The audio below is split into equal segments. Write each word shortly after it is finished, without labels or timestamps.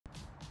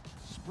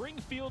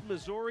Springfield,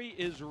 Missouri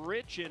is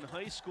rich in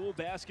high school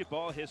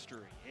basketball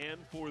history,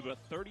 and for the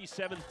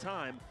 37th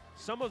time,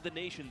 some of the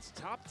nation's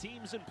top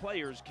teams and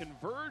players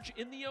converge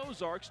in the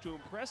Ozarks to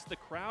impress the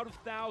crowd of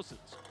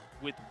thousands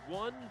with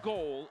one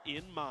goal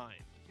in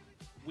mind: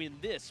 win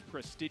this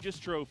prestigious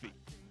trophy.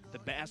 The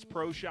Bass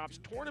Pro Shops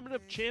Tournament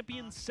of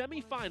Champions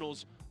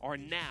semifinals are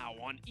now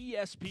on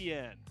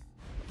ESPN.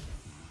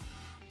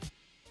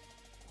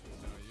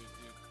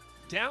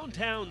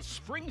 Downtown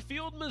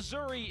Springfield,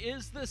 Missouri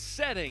is the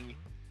setting,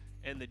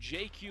 and the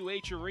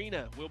JQH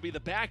Arena will be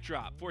the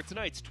backdrop for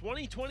tonight's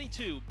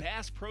 2022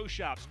 Bass Pro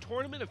Shops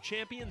Tournament of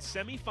Champions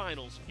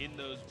semifinals in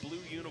those blue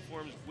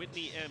uniforms,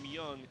 Whitney M.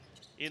 Young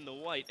in the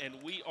white, and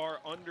we are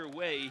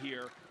underway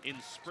here in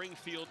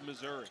Springfield,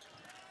 Missouri.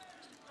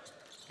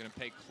 Going to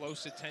pay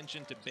close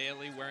attention to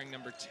Bailey wearing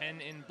number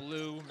 10 in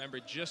blue. Remember,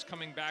 just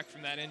coming back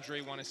from that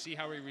injury. Want to see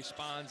how he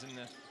responds in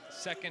the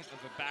second of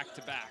a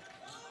back-to-back.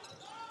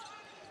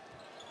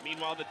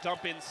 Meanwhile, the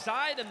dump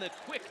inside and the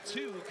quick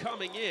two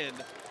coming in.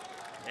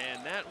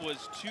 And that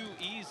was too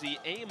easy.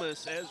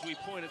 Amos, as we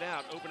pointed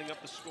out, opening up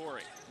the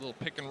scoring. A little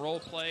pick and roll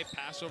play,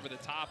 pass over the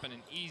top, and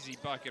an easy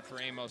bucket for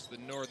Amos, the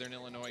Northern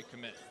Illinois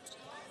commit.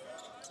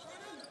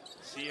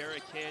 Sierra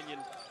Canyon,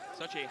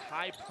 such a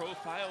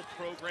high-profile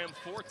program,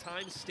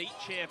 four-time state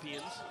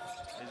champions,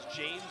 as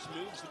James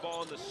moves the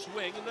ball in the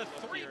swing and the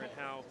three. And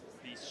how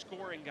the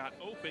scoring got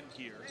open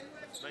here.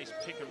 Nice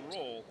pick and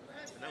roll,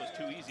 and that was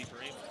too easy for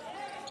Amos.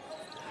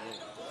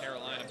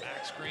 Carolina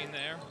back screen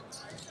there.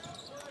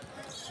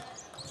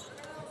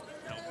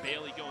 Now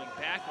Bailey going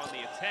back on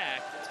the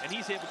attack, and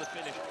he's able to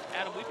finish.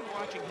 Adam, we've been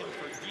watching him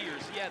for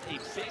years. He has a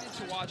big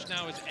to watch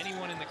now as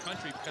anyone in the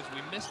country, because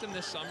we missed him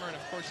this summer, and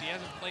of course he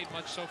hasn't played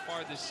much so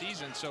far this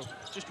season. So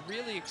just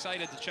really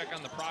excited to check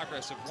on the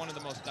progress of one of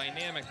the most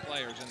dynamic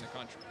players in the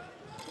country.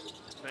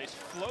 Nice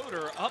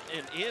floater up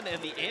and in,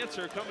 and the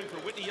answer coming for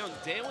Whitney Young.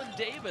 Dalen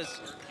Davis,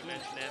 you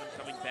mentioned Adam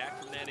coming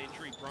back from that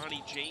injury.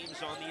 Bronny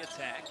James on the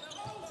attack.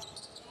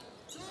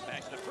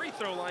 Back to the free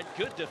throw line.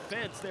 Good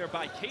defense there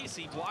by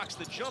Casey. Blocks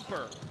the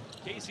jumper.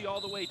 Casey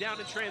all the way down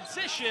in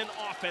transition.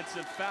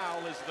 Offensive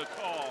foul is the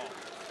call.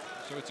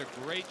 So it's a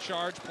great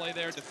charge play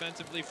there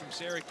defensively from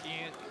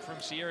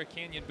Sierra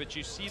Canyon, but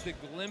you see the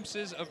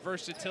glimpses of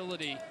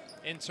versatility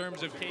in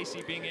terms of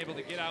Casey being able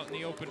to get out in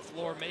the open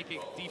floor, make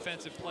a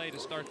defensive play to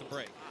start the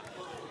break.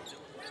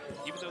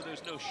 Even though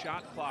there's no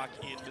shot clock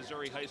in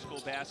Missouri high school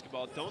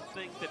basketball, don't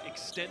think that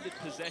extended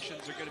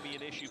possessions are going to be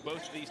an issue.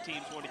 Both of these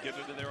teams want to get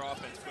into their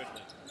offense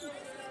quickly.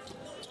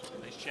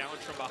 Nice challenge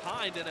from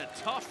behind and a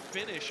tough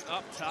finish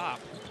up top.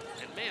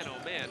 And man,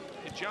 oh man,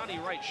 Johnny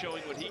Wright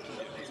showing what he can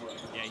do.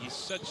 Yeah,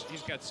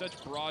 he's got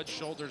such broad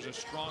shoulders, a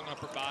strong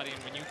upper body,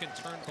 and when you can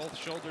turn both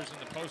shoulders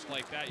in the post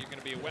like that, you're going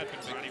to be a weapon.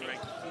 Johnny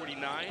ranked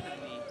 49 in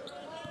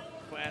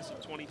the class of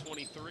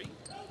 2023.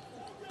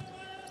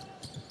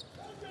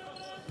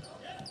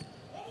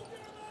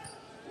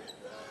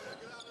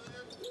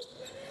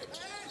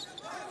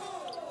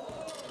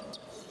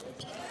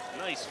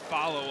 Nice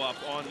follow-up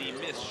on the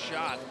missed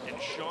shot,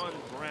 and Sean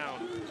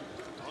Brown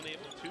on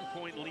a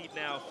 2-point lead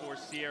now for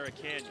Sierra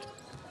Canyon.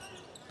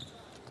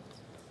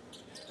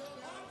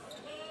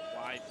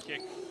 Wide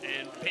kick,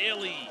 and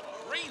Bailey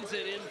reins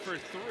it in for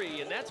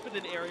three, and that's been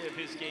an area of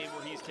his game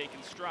where he's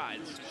taken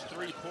strides. His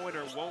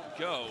three-pointer won't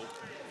go.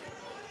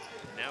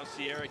 Now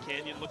Sierra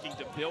Canyon looking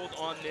to build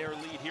on their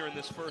lead here in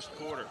this first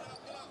quarter.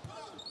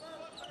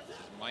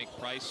 Mike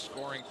Price,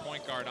 scoring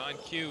point guard on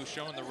cue,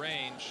 showing the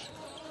range.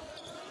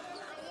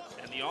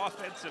 And the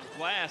offensive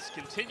glass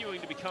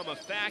continuing to become a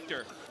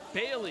factor.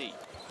 Bailey,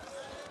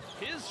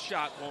 his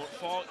shot won't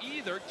fall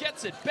either.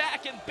 Gets it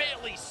back, and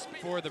Bailey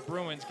for the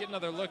Bruins. Get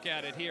another look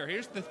at it here.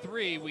 Here's the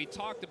three. We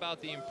talked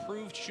about the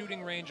improved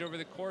shooting range over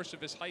the course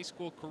of his high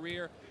school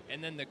career,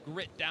 and then the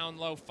grit down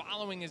low,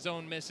 following his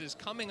own misses,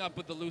 coming up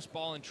with the loose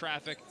ball in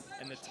traffic,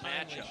 and the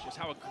matchup was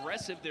how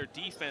aggressive their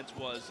defense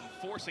was and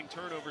forcing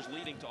turnovers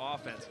leading to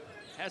offense.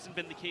 Hasn't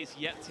been the case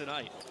yet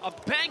tonight. A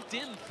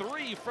banked-in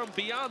three from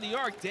beyond the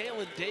arc,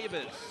 Dalen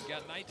Davis.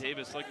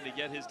 Davis looking to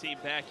get his team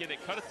back in it.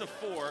 Cut it to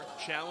 4.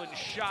 Challenge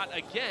shot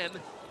again.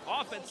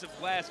 Offensive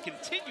glass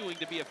continuing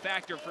to be a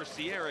factor for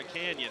Sierra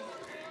Canyon.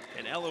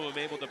 And Elohim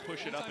able to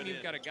push it up and in.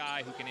 You've got a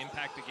guy who can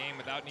impact the game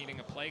without needing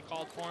a play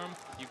called for him,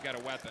 you've got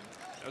a weapon.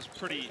 That was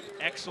pretty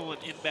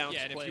excellent inbound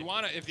play.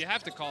 And if you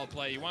have to call a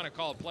play, you want to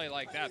call a play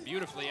like that.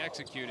 Beautifully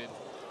executed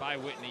by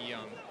Whitney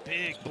Young.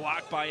 Big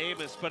block by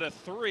Amos, but a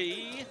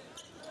three.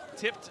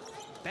 Tipped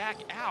back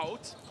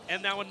out,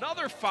 and now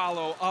another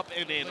follow up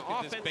and in. Look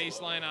at this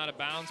baseline out of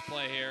bounds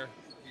play here.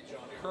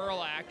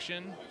 Curl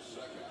action,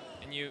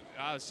 and you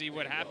see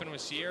what happened with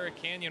Sierra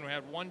Canyon. We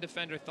had one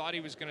defender thought he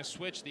was going to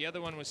switch, the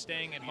other one was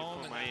staying at home.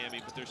 Miami,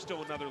 but there's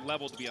still another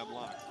level to be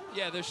unlocked.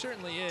 Yeah, there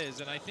certainly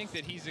is, and I think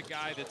that he's a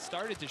guy that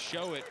started to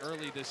show it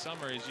early this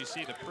summer, as you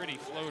see the pretty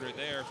floater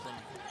there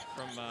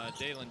from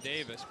Dalen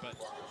Davis, but.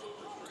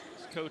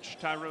 Coach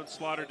Tyrone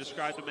Slaughter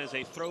described him as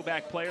a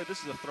throwback player.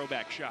 This is a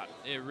throwback shot.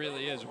 It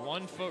really is.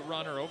 1-foot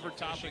runner, over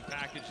topic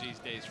package these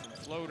days, from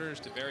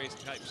floaters to various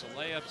types of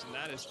layups, and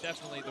that is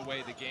definitely the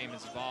way the game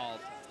has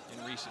evolved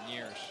in recent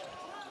years.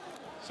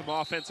 Some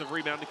offensive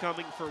rebound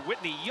coming for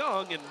Whitney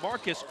Young, and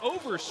Marcus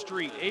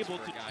Overstreet able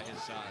to. For a guy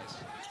his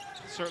size.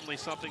 Certainly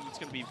something that's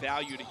going to be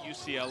valued at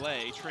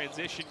UCLA.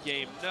 Transition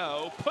game,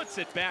 no. Puts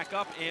it back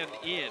up and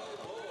in.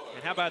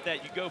 And how about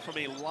that? You go from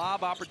a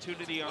lob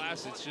opportunity on.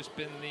 It's just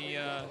been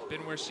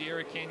been where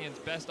Sierra Canyon's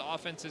best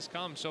offense has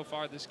come so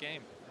far this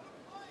game.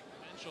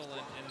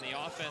 And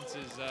the offense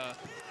is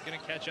going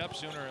to catch up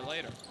sooner or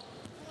later.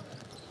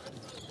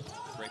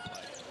 Great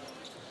play.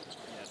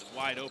 Yeah, the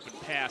wide open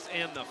pass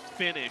and the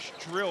finish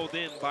drilled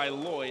in by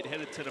Lloyd,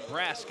 headed to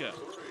Nebraska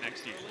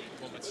next year.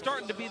 Well, it's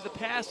starting to be the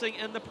passing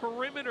and the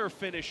perimeter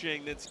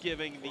finishing that's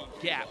giving the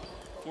gap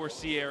for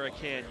Sierra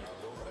Canyon.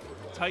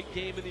 Tight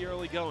game in the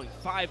early going,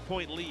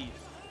 5-point lead.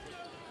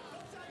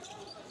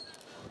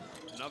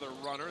 Another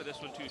runner,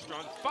 this one too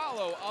strong.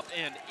 Follow up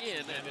and in.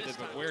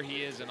 And where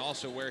he is and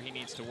also where he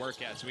needs to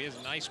work at. So he has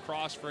a nice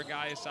cross for a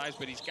guy his size,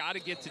 but he's got to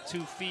get to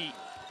 2 feet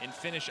and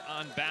finish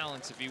on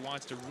balance if he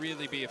wants to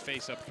really be a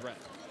face-up threat.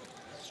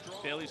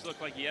 Bailey's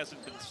looked like he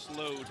hasn't been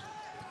slowed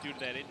due to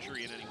that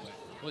injury in any way.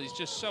 Well, he's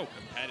just so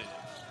competitive.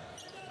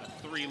 A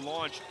 3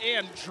 launched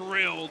and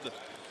drilled.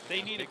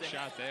 They need a big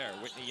shot there.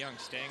 Whitney Young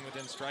staying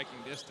within striking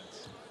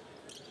distance.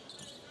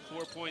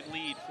 4-point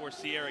lead for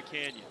Sierra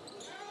Canyon.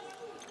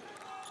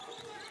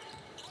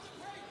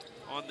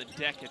 On the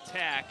deck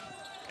attack,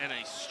 and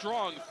a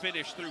strong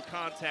finish through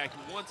contact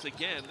once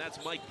again.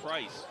 That's Mike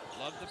Price.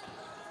 Love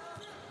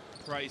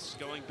the Price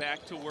going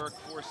back to work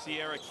for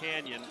Sierra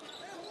Canyon.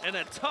 And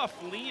a tough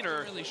leaner.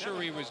 Not really sure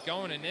where he was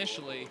going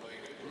initially.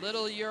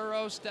 Little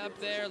Euro step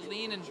there,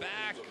 leaning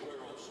back.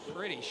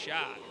 Pretty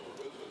shot.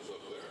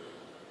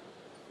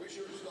 This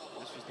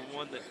was the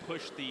one that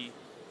pushed the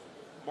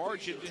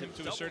margin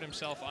to assert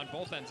himself on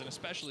both ends, and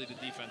especially the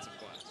defensive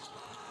glass.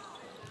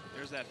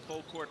 There's that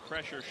full court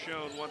pressure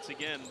shown once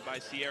again by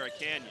Sierra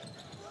Canyon.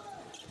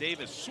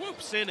 Davis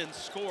swoops in and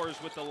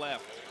scores with the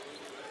left.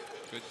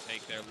 Good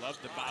take there, love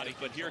the body.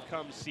 But here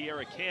comes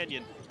Sierra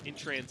Canyon in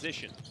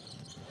transition.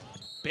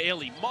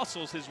 Bailey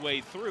muscles his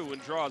way through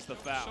and draws the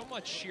foul. So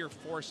much sheer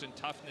force and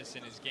toughness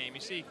in his game.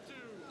 You see,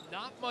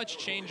 not much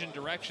change in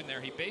direction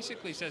there. He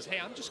basically says, hey,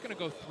 I'm just going to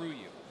go through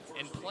you.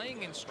 And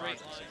playing in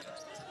straight line.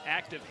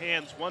 Active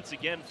hands once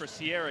again for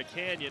Sierra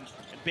Canyon,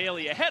 and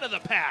Bailey ahead of the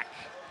pack.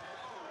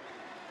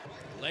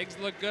 Legs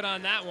look good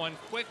on that one.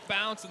 Quick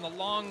bounce and the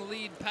long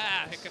lead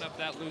pass. Picking up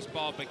that loose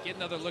ball, but get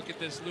another look at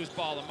this loose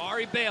ball.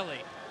 Amari Bailey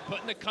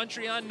putting the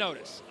country on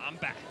notice. I'm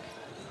back.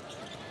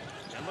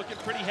 And looking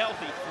pretty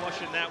healthy,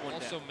 flushing that one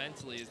also down.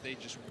 Mentally, as they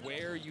just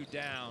wear you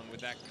down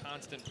with that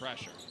constant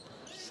pressure.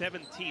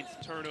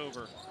 17th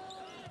turnover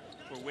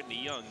for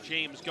Whitney Young.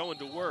 James going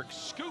to work,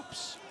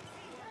 scoops,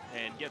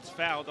 and gets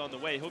fouled on the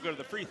way. He'll go to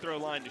the free throw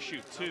line to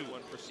shoot 2.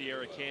 One for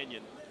Sierra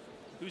Canyon,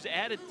 who's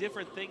added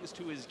different things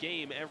to his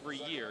game every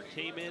year.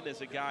 Came in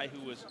as a guy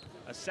who was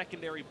a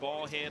secondary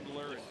ball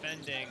handler.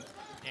 Defending,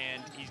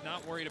 and he's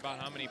not worried about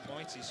how many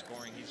points he's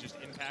scoring. He's just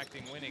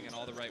impacting winning in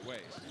all the right ways.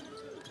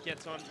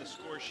 Gets onto the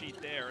score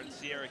sheet there, and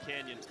Sierra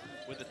Canyon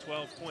with a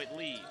 12-point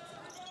lead.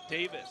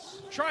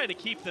 Davis trying to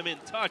keep them in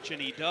touch,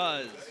 and he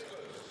does.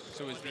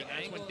 So as the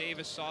angle when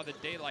Davis saw the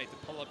daylight to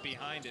pull up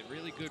behind it,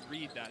 really good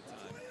read that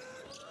time.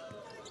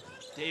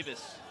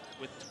 Davis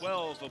with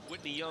 12 of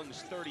Whitney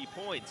Young's 30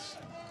 points.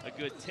 A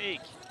good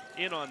take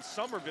in on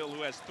Somerville,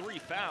 who has 3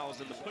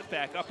 fouls, and the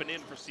putback up and in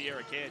for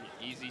Sierra Canyon.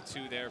 Easy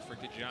 2 there for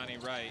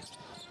Kajani Wright.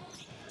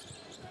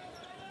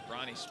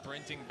 Bronny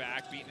sprinting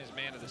back, beating his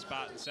man to the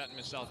spot and setting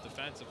himself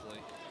defensively.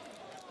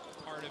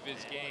 Part of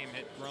his game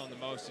had grown the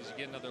most as you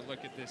get another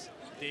look at this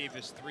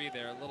Davis 3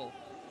 there, a little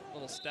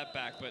step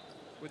back. But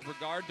with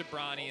regard to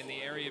Bronny in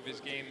the area of his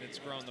game that's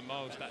grown the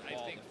most, I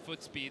think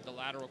foot speed, the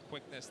lateral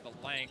quickness, the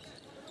length,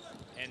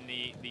 and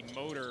the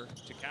motor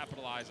to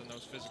capitalize on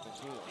those physical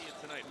tools.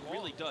 Tonight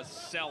really does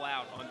sell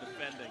out on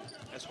defending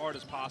as hard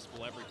as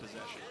possible every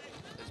possession.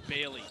 As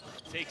Bailey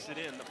takes it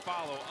in, the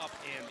follow up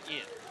and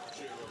in.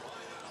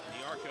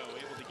 Arco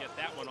able to get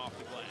that one off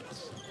the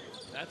glass.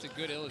 That's a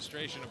good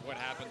illustration of what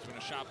happens when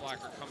a shot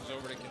blocker comes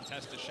over to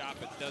contest a shot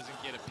but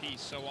doesn't get a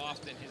piece. So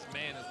often his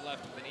man is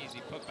left with an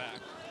easy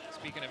putback.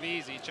 Speaking of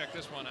easy, check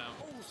this one out.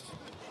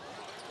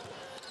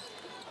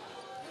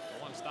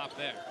 One stop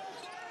there.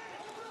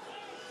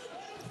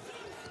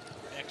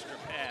 Extra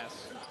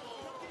pass.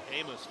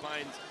 Amos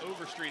finds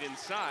Overstreet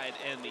inside,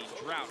 and the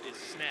drought is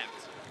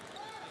snapped.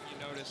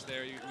 You notice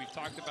there, we've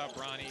talked about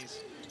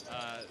Bronny's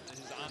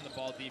his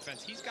on-the-ball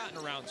defense. He's gotten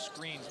around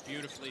screens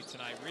beautifully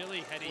tonight.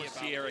 Really heady about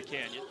Sierra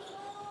Canyon.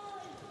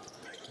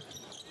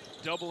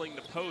 Doubling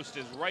the post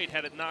is right,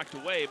 had it knocked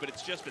away, but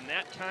it's just been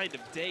that kind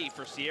of day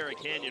for Sierra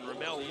Canyon.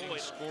 Ramel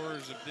Lloyd.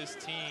 Scorers of this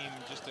team,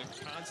 just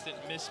a constant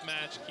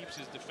mismatch, keeps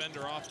his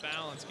defender off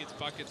balance, gets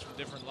buckets from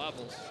different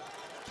levels.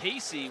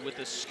 Casey with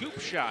a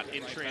scoop shot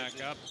in transition.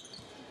 Back up.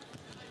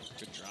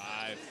 Good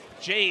drive.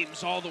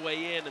 James all the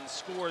way in and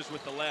scores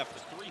with the left,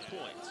 3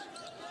 points.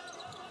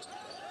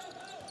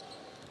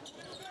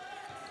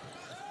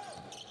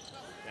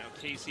 Now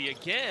Casey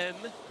again,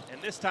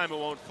 and this time it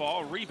won't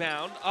fall.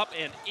 Rebound, up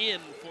and in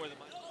for the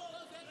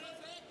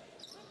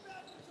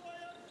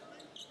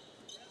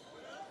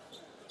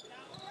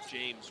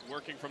James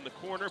working from the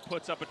corner,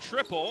 puts up a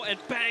triple and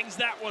bangs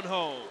that one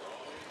home.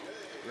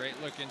 Great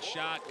looking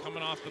shot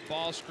coming off the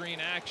ball screen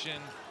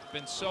action.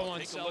 Been so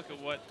unselfish. Take a look at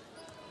what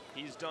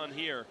he's done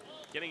here.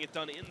 Getting it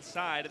done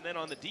inside and then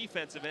on the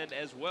defensive end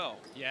as well.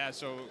 Yeah,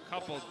 so a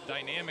couple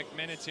dynamic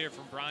minutes here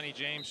from Bronny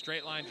James.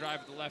 Straight line drive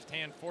with the left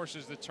hand,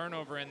 forces the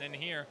turnover, and then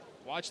here,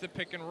 watch the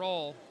pick and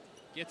roll.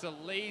 Gets a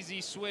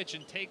lazy switch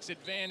and takes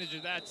advantage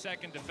of that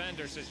second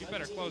defender. Says, you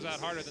better close out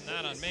harder than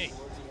that on me.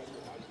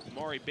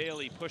 Amari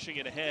Bailey pushing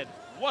it ahead.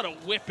 What a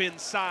whip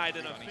inside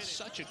and a He's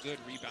such a good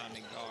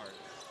rebounding guard.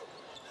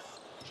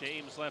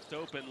 James left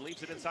open,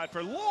 leaves it inside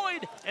for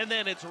Lloyd, and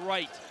then it's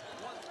right.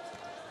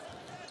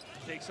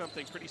 Take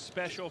something pretty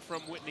special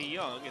from Whitney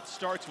Young. It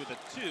starts with a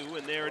 2,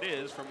 and there it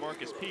is from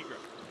Marcus Pegram.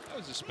 That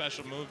was a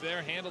special move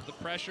there. Handled the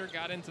pressure,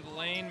 got into the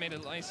lane, made a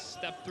nice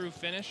step-through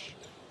finish.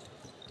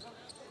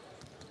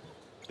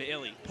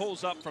 Bailey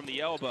pulls up from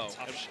the elbow.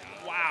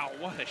 Wow,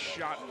 what a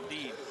shot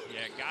indeed.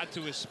 Yeah, got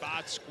to his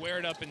spot,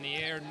 squared up in the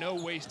air. No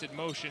wasted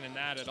motion in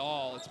that at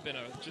all. It's been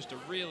just a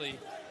really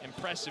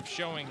impressive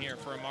showing here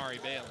for Amari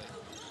Bailey.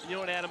 You know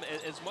what, Adam,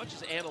 as much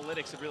as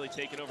analytics have really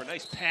taken over,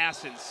 nice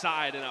pass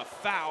inside and a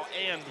foul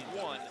and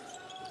one.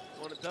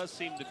 Well, it does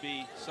seem to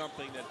be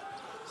something that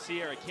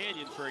Sierra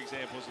Canyon, for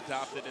example, has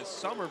adopted as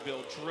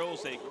Somerville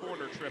drills a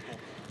corner triple.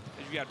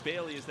 As you got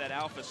Bailey as that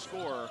alpha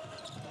scorer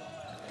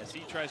as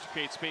he tries to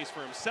create space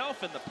for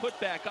himself, and the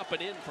putback up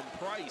and in from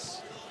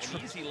Price.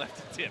 An easy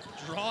left tip.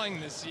 Drawing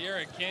the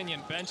Sierra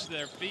Canyon bench to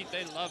their feet.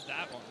 They love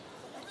that one.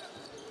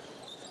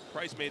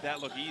 Price made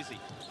that look easy.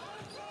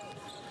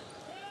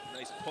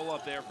 Nice pull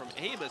up there from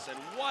Amos, and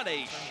what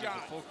a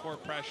shot. Full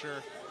court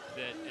pressure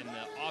that in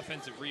the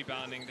offensive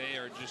rebounding, they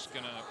are just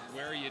going to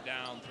wear you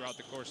down throughout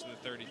the course of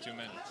the 32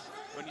 minutes.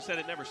 When you said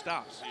it never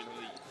stops, you know,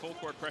 the full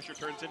court pressure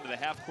turns into the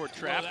half court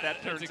trap. Well,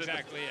 that turns that's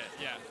exactly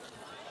it, yeah.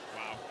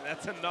 Wow,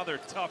 that's another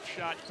tough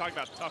shot. You talk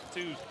about tough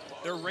twos.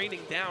 They're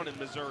raining down in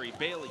Missouri.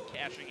 Bailey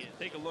cashing in.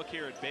 Take a look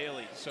here at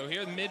Bailey. So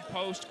here,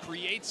 mid-post,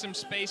 creates some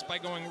space by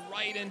going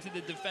right into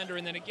the defender.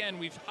 And then again,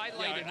 we've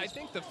highlighted, I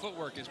think the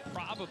footwork is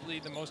probably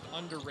the most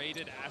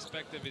underrated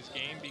aspect of his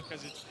game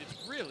because it's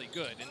really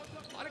good. And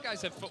a lot of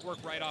guys have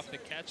footwork right off the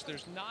catch.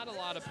 There's not a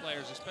lot of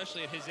players,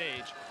 especially at his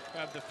age, who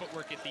have the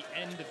footwork at the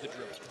end of the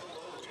dribble.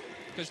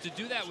 Because to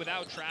do that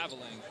without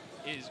traveling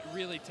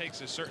really takes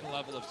a certain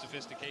level of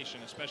sophistication,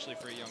 especially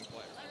for a young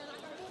player.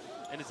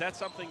 And is that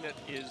something that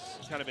is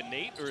kind of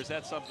innate, or is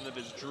that something that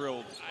is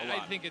drilled a lot?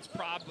 I think it's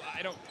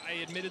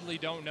I admittedly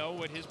don't know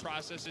what his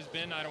process has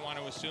been. I don't want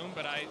to assume,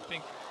 but I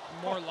think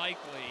more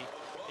likely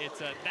it's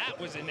that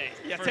was innate.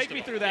 Yeah, take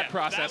me through that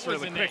process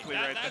really quickly.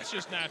 That's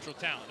just natural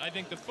talent. I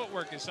think the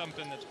footwork is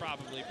something that's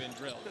probably been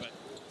drilled. But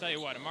I'll tell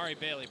you what, Amari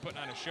Bailey putting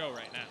on a show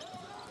right now.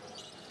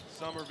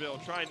 Somerville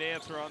trying to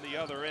answer on the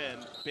other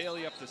end.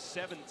 Bailey up to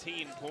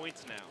 17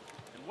 points now.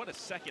 And what a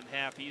second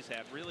half he's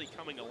had, really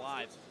coming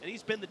alive. And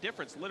he's been the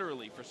difference,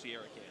 literally, for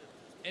Sierra Canyon.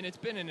 And it's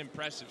been an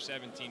impressive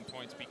 17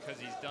 points because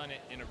he's done it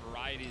in a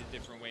variety of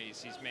different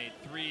ways. He's made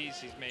threes,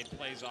 he's made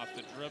plays off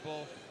the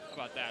dribble. How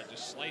about that?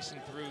 Just slicing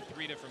through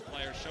 3 different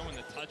players, showing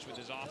the touch with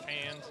his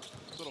offhand.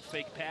 Little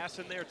fake pass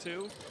in there,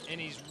 too. And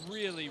he's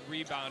really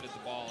rebounded the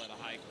ball at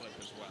a high clip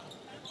as well.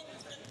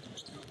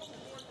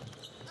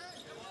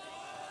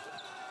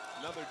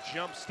 Another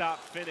jump stop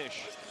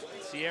finish.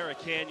 Sierra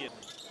Canyon.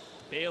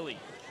 Bailey,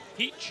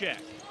 heat check.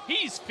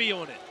 He's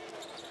feeling it.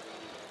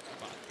 How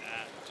about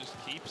that? Just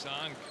keeps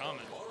on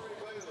coming.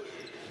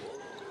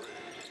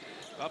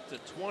 Up to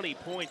 20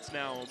 points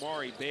now,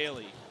 Amari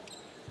Bailey.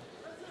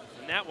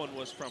 And that one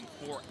was from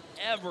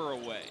forever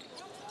away.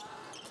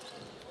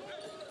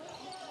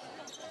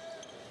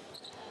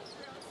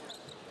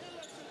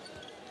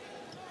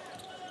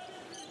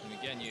 And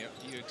again,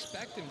 you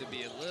expect him to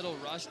be a little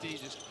rusty,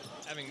 just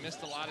having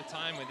missed a lot of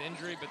time with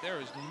injury, but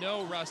there is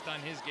no rust on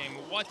his game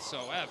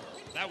whatsoever.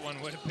 That one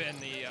would have been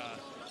the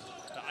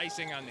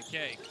icing on the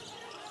cake.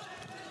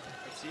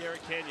 The Sierra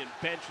Canyon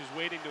bench is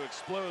waiting to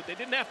explode. They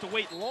didn't have to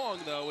wait long,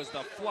 though, as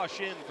the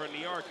flush in for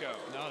Niarco.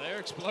 No, they're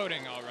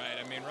exploding all right.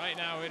 I mean, right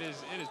now it is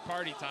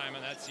party time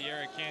on that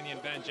Sierra Canyon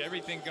bench.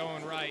 Everything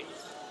going right.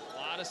 A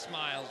lot of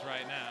smiles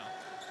right now.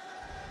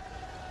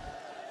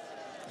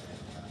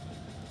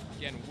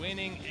 Again,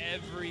 winning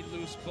every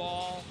loose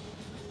ball.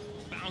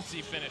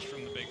 Bouncy finish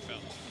from the big fella.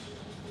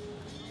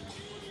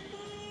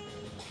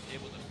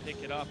 Able to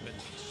pick it up and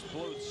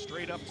explode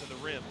straight up to the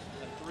rim.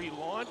 A 3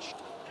 launched,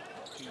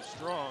 too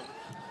strong.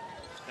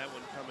 That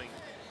one coming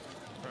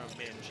from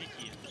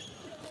Manjikian.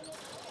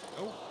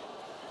 Oh,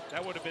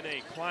 that would have been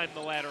a climb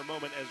the ladder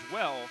moment as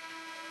well,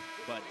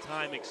 but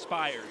time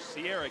expires.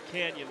 Sierra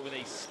Canyon with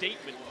a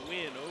statement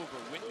win over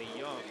Whitney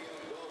Young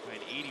by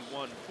an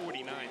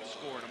 81-49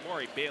 score, and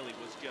Amari Bailey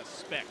was just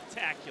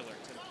spectacular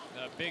tonight.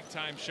 A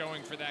big-time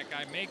showing for that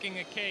guy, making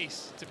a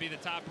case to be the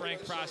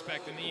top-ranked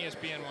prospect in the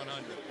ESPN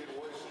 100.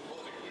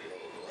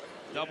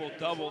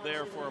 Double-double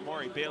there for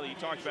Amari Bailey. You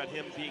talked about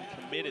him being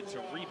committed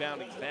to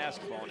rebounding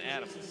basketball, and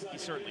Adam, he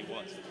certainly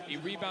was. He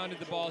rebounded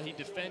the ball, he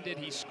defended,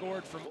 he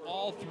scored from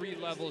all three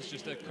levels.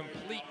 Just a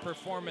complete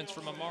performance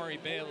from Amari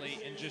Bailey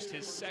in just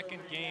his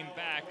second game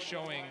back,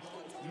 showing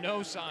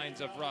no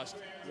signs of rust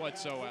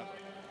whatsoever.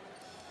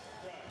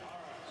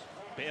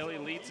 Bailey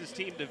leads his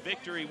team to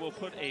victory. We'll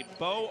put a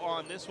bow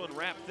on this one,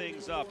 wrap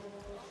things up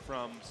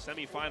from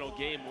semifinal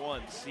game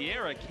one.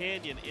 Sierra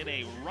Canyon in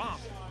a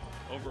romp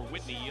over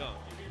Whitney Young.